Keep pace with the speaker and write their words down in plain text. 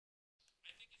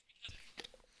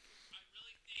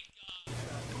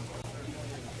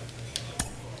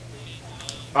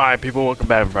Alright, people, welcome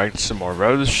back to some more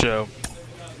Road to the Show.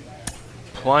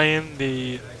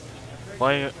 Playing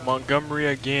Montgomery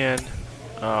again.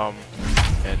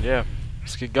 And yeah,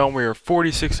 let's get going. We are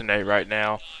 46-8 right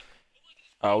now.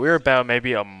 We're about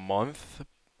maybe a month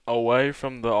away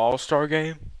from the All-Star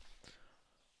game.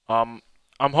 I'm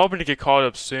hoping to get called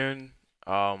up soon.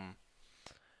 I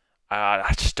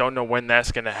just don't know when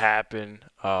that's gonna happen.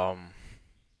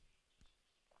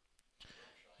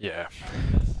 Yeah.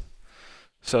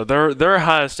 So their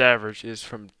highest average is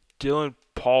from Dylan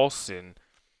Paulson,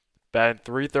 batting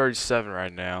 .337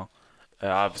 right now.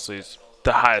 Obviously, it's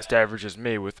the highest average is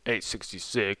me with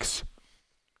 .866.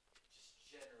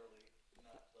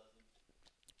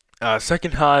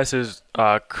 Second highest is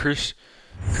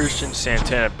Christian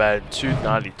Santana batting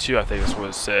 .292. I think that's what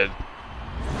it said.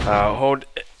 Hold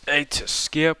A to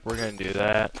skip. We're gonna do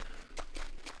that.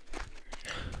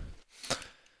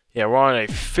 Yeah, we're on a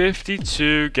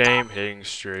 52-game hitting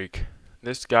streak.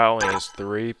 This guy only has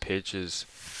 3 pitches,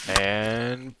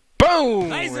 and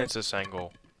boom! It's a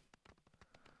single.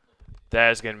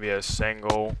 That is going to be a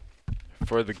single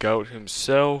for the GOAT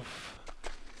himself.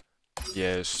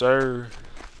 Yes, sir.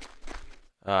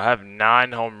 I have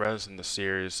 9 home runs in the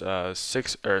series.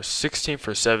 16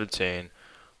 for 17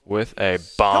 with a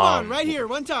bomb. Come on, right here,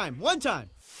 one time.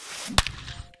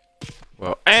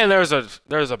 Well, and there's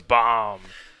a bomb.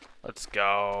 Let's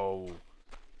go.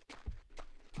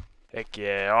 Heck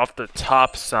yeah, off the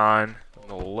top sign on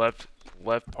the left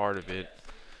part of it.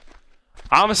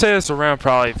 I'm gonna say it's around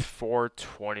probably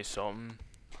 420 something.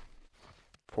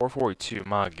 442,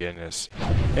 my goodness.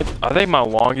 I think my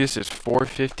longest is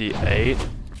 458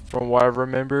 from what I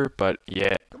remember, but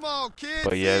yeah. Come on, kids.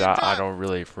 But yeah, I don't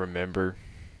really remember.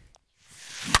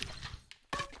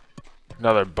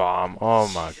 Another bomb. Oh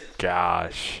my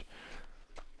gosh.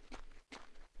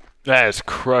 That is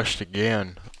crushed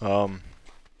again. I'm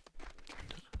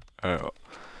gonna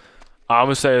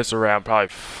say it's around probably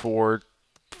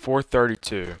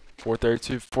 432,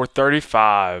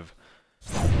 435.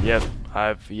 Yep,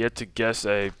 I've yet to guess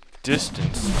a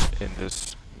distance in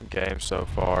this game so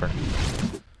far.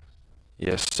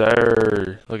 Yes,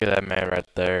 sir. Look at that man right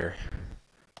there.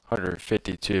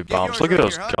 152 bombs. Look at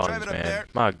those guns, man.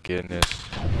 My goodness.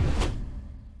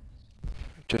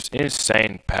 Just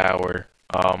insane power.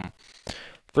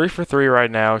 3 for 3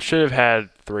 right now. Should have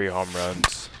had 3 home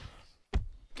runs.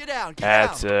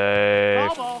 That's a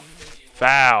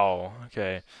foul.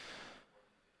 Okay.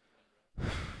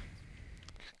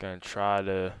 Gonna try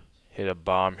to hit a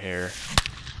bomb here.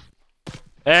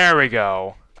 There we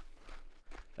go.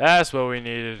 That's what we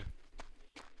needed.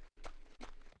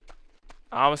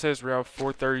 I'm gonna say it's around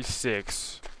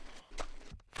 436.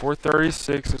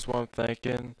 436 is what I'm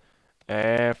thinking.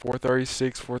 And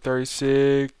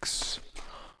 436.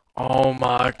 Oh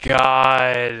my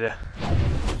god.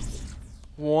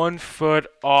 1 foot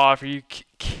off. Are you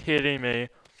kidding me?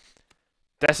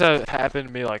 That's happened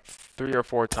to me like 3 or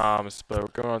 4 times, but we're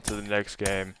going on to the next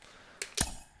game.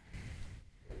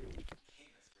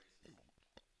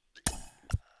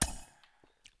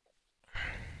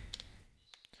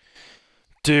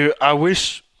 Dude, I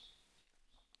wish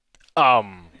I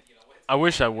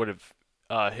would have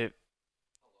hit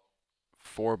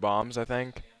 4 bombs, I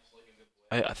think.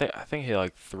 I think he had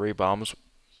like 3 bombs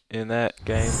in that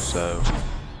game, so.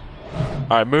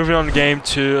 Alright, moving on to game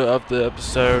 2 of the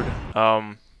episode.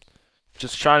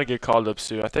 Just trying to get called up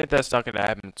soon. I think that's not gonna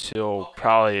happen until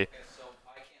probably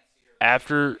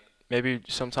after, maybe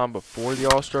sometime before the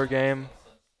All-Star game.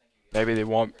 Maybe they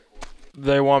want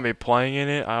me playing in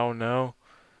it, I don't know.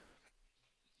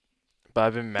 But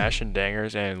I've been mashing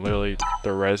dangers, and literally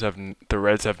the Reds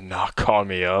have not called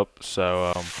me up.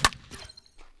 So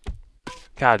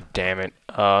god damn it,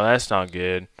 that's not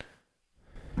good.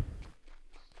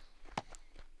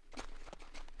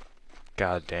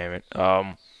 God damn it.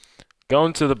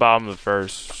 Going to the bottom of the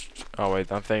first. Oh wait,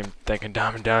 I'm thinking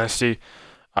Diamond Dynasty.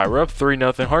 Alright, we're up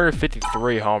 3-0.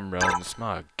 153 home runs.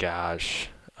 My gosh.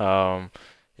 Here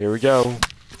we go.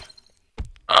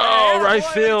 Oh, right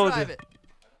field.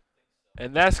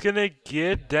 And that's gonna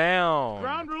get down.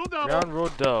 Ground rule double. Ground rule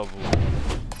double.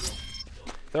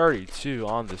 32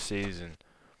 on the season.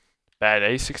 Bad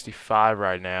 .865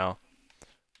 right now.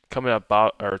 Coming up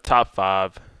top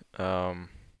 5. Here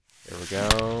we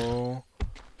go.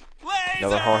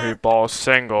 Another hard hit ball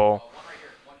single.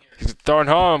 He's throwing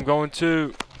home. Going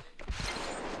to.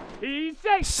 He's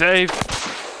safe.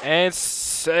 Safe. And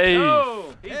safe.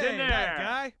 Oh, he's in there. That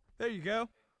guy. There you go.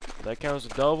 That counts a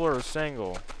double or a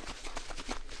single?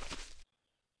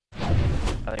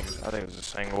 I think it was a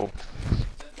single.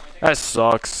 That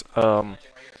sucks.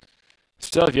 It's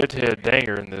still have yet to hit a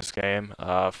dinger in this game.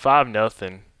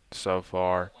 5-0 so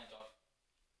far.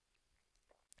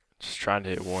 Just trying to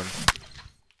hit one.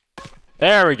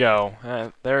 There we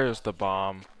go. There's the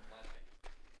bomb.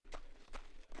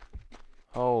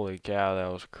 Holy cow,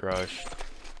 that was crushed.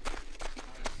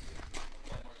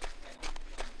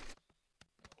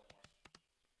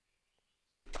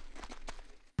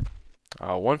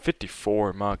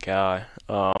 154, my guy.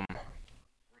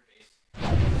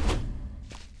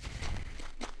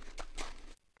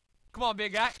 Come on,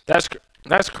 big guy. That's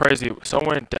crazy.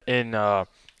 Someone in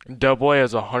Double A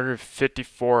has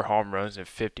 154 home runs in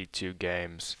 52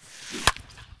 games.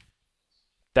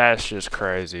 That's just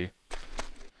crazy.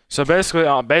 So basically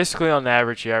on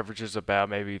average, he averages about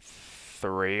maybe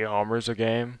 3 homers a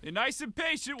game. You're nice and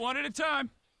patient, one at a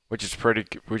time. Which is pretty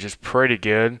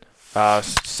good.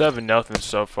 7-0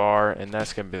 so far, and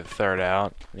that's gonna be the third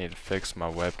out. I need to fix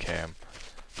my webcam.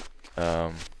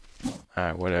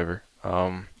 Alright, whatever.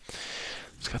 I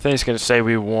think it's gonna say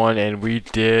we won, and we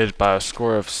did by a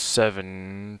score of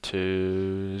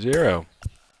 7-0.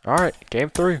 Alright, game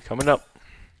 3 coming up.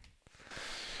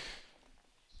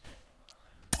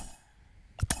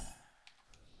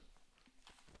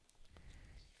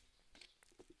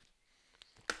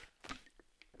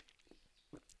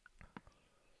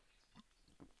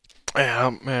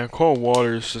 Yeah, man, cold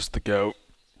water is just the goat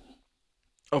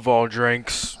of all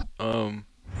drinks.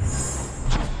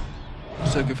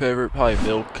 Second favorite, probably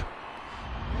milk,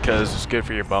 because it's good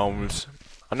for your bones.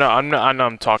 I know I'm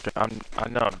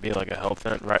being like a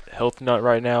health nut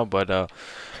right now, but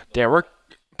damn, we're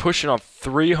pushing on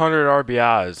 300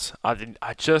 RBIs.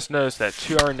 I just noticed that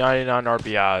 299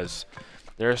 RBIs.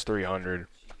 There's 300.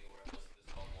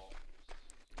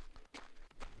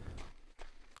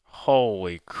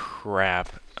 Holy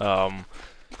crap. That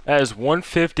is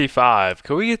 155.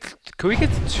 Can we get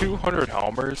to 200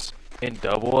 homers in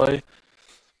Double A?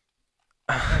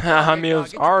 I mean,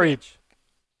 we already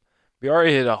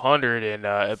hit 100 in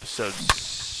episode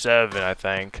 7, I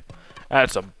think.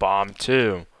 That's a bomb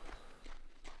too.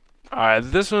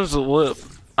 Alright, this one's a little,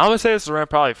 I'm gonna say it's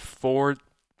around probably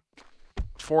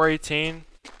 418.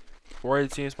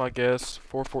 418 is my guess.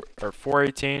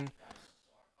 418.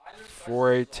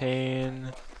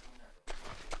 418.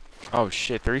 Oh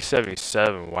shit,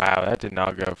 377. Wow, that did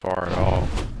not go far at all.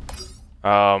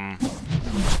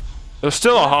 It was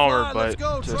still a homer, but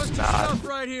just not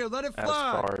right here. Let it as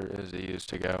fly. far as it used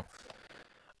to go.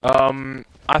 I'm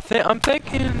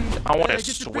thinking I want to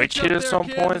switch hit at some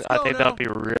point. I think that'd be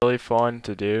really fun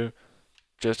to do,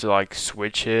 just to like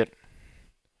switch hit.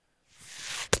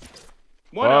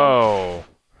 Whoa!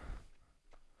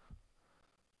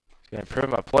 Gonna improve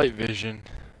my plate vision.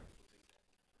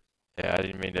 Yeah, I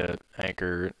didn't mean to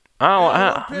anchor it.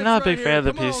 I'm not a big fan of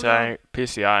the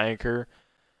PCI anchor.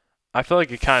 I feel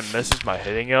like it kind of messes my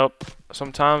hitting up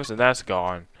sometimes, and that's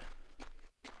gone.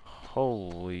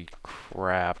 Holy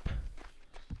crap.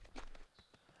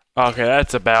 Okay,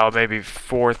 that's about maybe I'm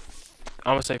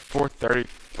gonna say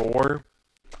 434.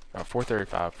 No,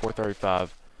 435.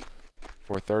 435.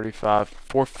 435.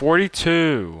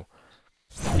 442.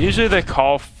 Usually they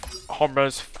call home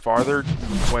runs farther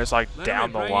when it's like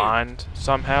down the line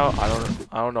somehow. I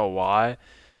don't know why.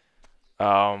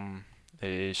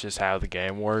 It's just how the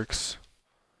game works.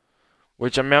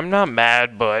 Which, I mean, I'm not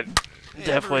mad, but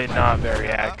definitely not very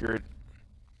accurate.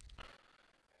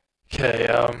 Okay,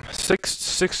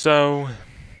 6-0.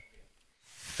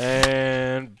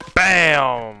 And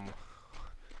bam!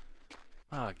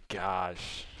 Oh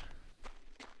gosh.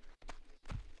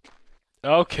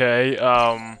 Okay,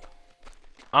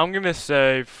 I'm gonna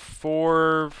say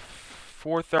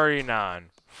 439.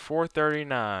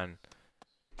 439.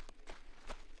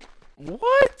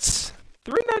 What?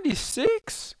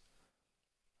 396?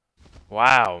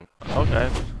 Wow. Okay.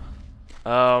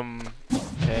 And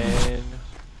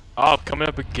coming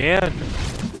up again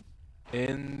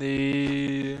in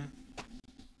the.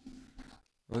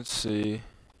 Let's see.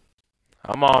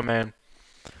 Come on, man.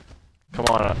 Come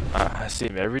on. I see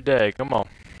him every day. Come on.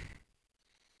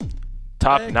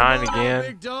 Top 9 again.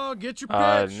 Big dog, get your pitch.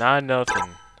 9-0.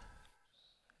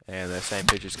 And that same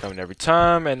pitch is coming every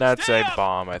time, and that's a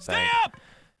bomb, I think. I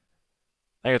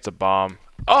think it's a bomb.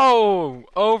 Oh!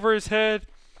 Over his head.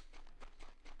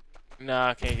 Nah,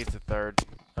 I can't get to third.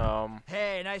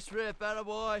 Hey, nice rip,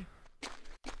 attaboy.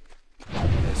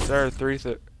 Yes, sir.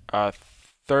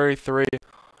 33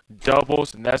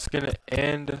 doubles, and that's gonna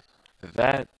end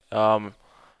that.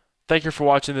 Thank you for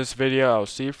watching this video. I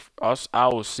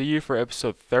will see you for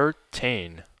episode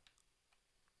 13.